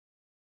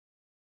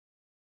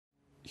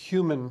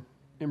human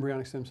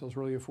embryonic stem cells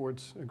really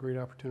affords a great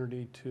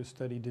opportunity to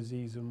study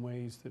disease in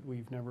ways that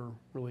we've never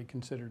really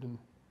considered in the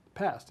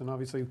past. And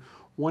obviously,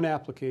 one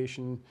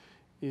application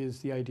is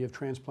the idea of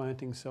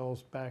transplanting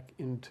cells back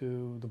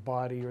into the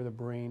body or the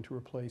brain to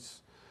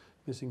replace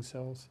missing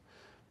cells.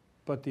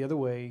 But the other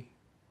way,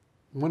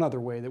 one other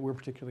way that we're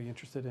particularly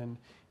interested in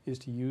is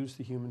to use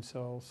the human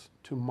cells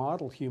to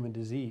model human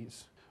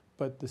disease.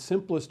 But the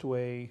simplest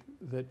way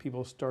that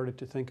people started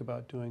to think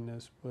about doing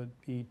this would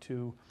be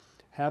to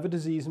have a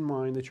disease in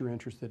mind that you're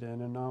interested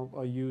in, and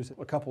I'll use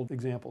a couple of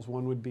examples.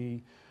 One would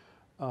be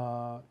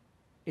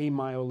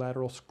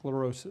amyolateral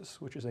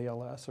sclerosis, which is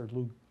ALS, or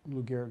Lou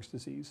Gehrig's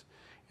disease,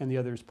 and the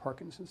other is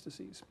Parkinson's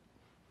disease.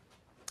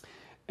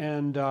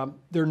 And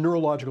they're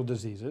neurological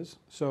diseases,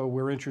 so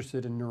we're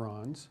interested in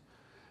neurons.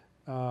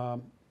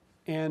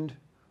 And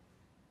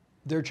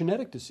they're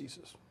genetic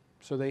diseases,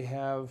 so they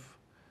have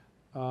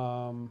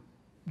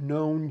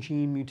known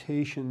gene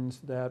mutations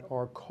that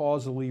are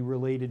causally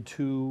related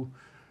to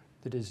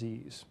the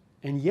disease.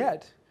 And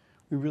yet,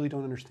 we really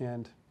don't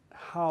understand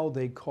how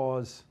they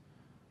cause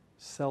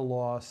cell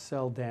loss,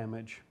 cell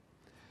damage.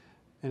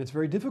 And it's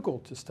very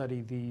difficult to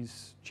study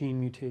these gene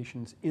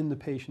mutations in the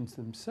patients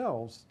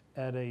themselves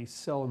at a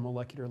cell and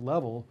molecular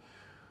level,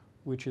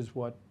 which is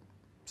what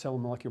cell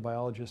and molecular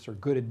biologists are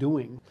good at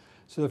doing.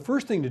 So the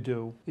first thing to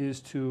do is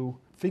to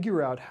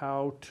figure out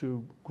how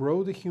to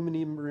grow the human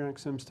embryonic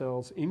stem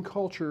cells in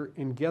culture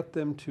and get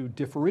them to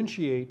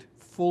differentiate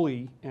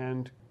fully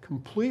and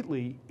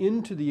completely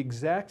into the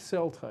exact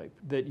cell type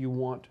that you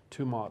want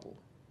to model.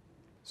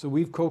 So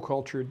we've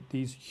co-cultured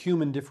these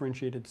human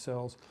differentiated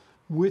cells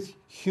with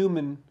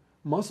human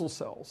muscle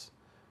cells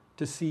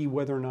to see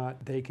whether or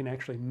not they can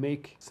actually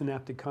make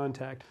synaptic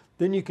contact.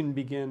 Then you can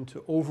begin to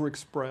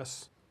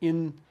overexpress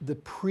in the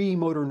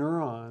premotor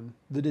neuron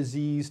the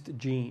diseased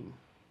gene.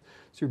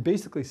 So you're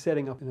basically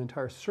setting up an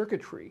entire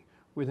circuitry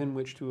within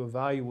which to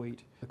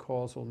evaluate the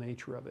causal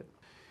nature of it.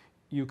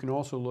 You can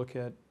also look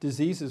at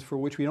diseases for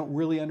which we don't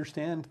really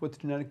understand what the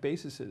genetic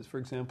basis is. For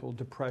example,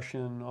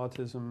 depression,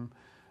 autism,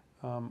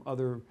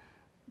 other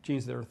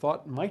genes that are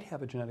thought might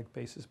have a genetic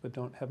basis but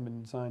haven't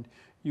been designed.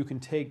 You can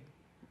take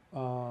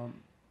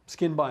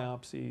skin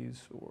biopsies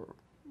or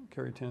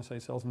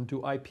keratinocyte cells and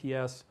do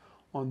IPS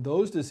on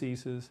those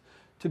diseases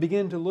to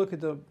begin to look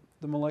at the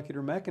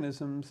molecular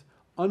mechanisms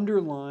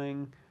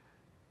underlying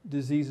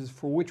diseases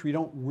for which we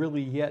don't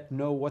really yet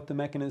know what the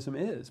mechanism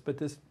is. But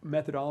this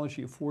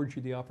methodology affords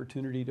you the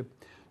opportunity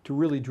to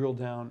really drill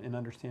down and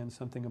understand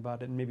something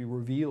about it and maybe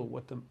reveal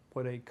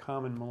what a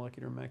common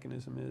molecular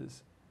mechanism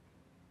is.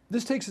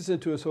 This takes us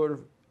into a sort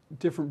of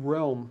different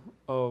realm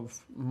of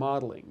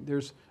modeling.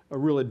 There's a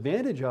real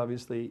advantage,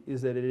 obviously,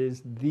 is that it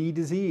is the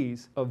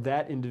disease of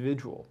that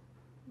individual.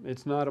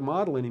 It's not a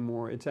model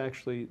anymore, it's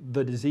actually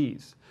the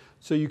disease.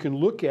 So you can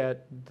look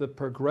at the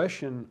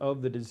progression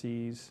of the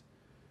disease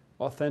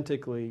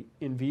authentically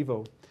in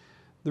vivo.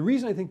 The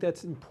reason I think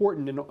that's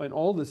important in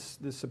all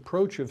this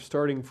approach of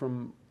starting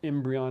from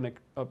embryonic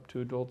up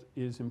to adult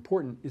is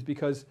important is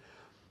because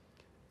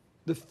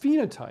the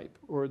phenotype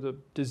or the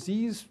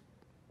disease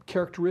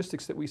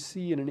characteristics that we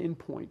see in an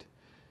endpoint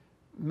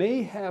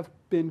may have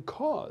been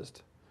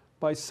caused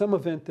by some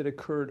event that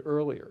occurred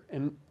earlier.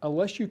 And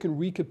unless you can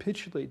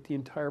recapitulate the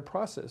entire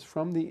process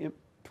from the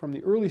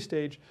early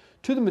stage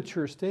to the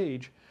mature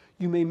stage,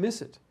 you may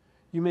miss it.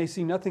 You may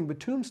see nothing but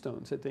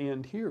tombstones at the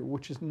end here,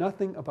 which is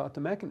nothing about the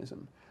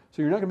mechanism.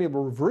 So you're not going to be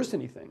able to reverse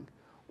anything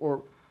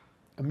or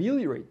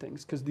ameliorate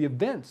things because the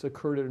events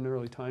occurred at an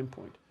early time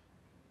point.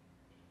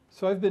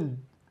 So I've been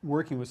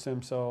working with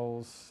stem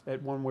cells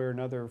at one way or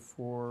another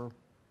for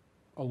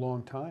a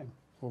long time,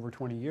 over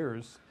 20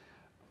 years.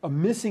 A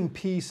missing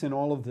piece in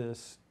all of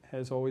this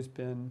has always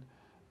been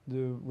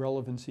the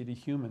relevancy to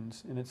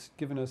humans, and it's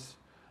given us,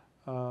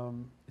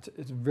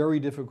 it's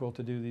very difficult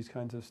to do these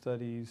kinds of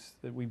studies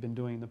that we've been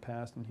doing in the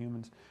past in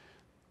humans.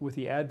 With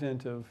the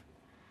advent of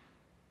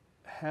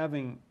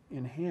having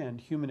in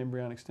hand human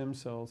embryonic stem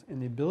cells and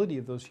the ability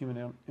of those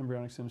human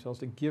embryonic stem cells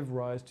to give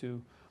rise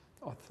to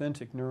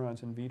authentic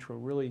neurons in vitro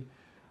really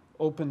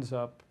opens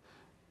up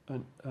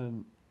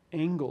an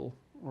angle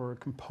or a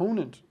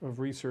component of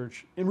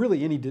research, and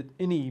really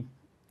any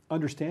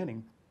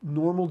understanding,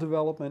 normal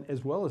development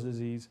as well as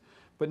disease,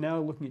 but now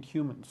looking at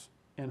humans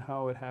and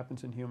how it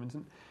happens in humans.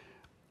 And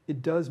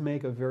it does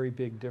make a very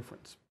big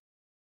difference.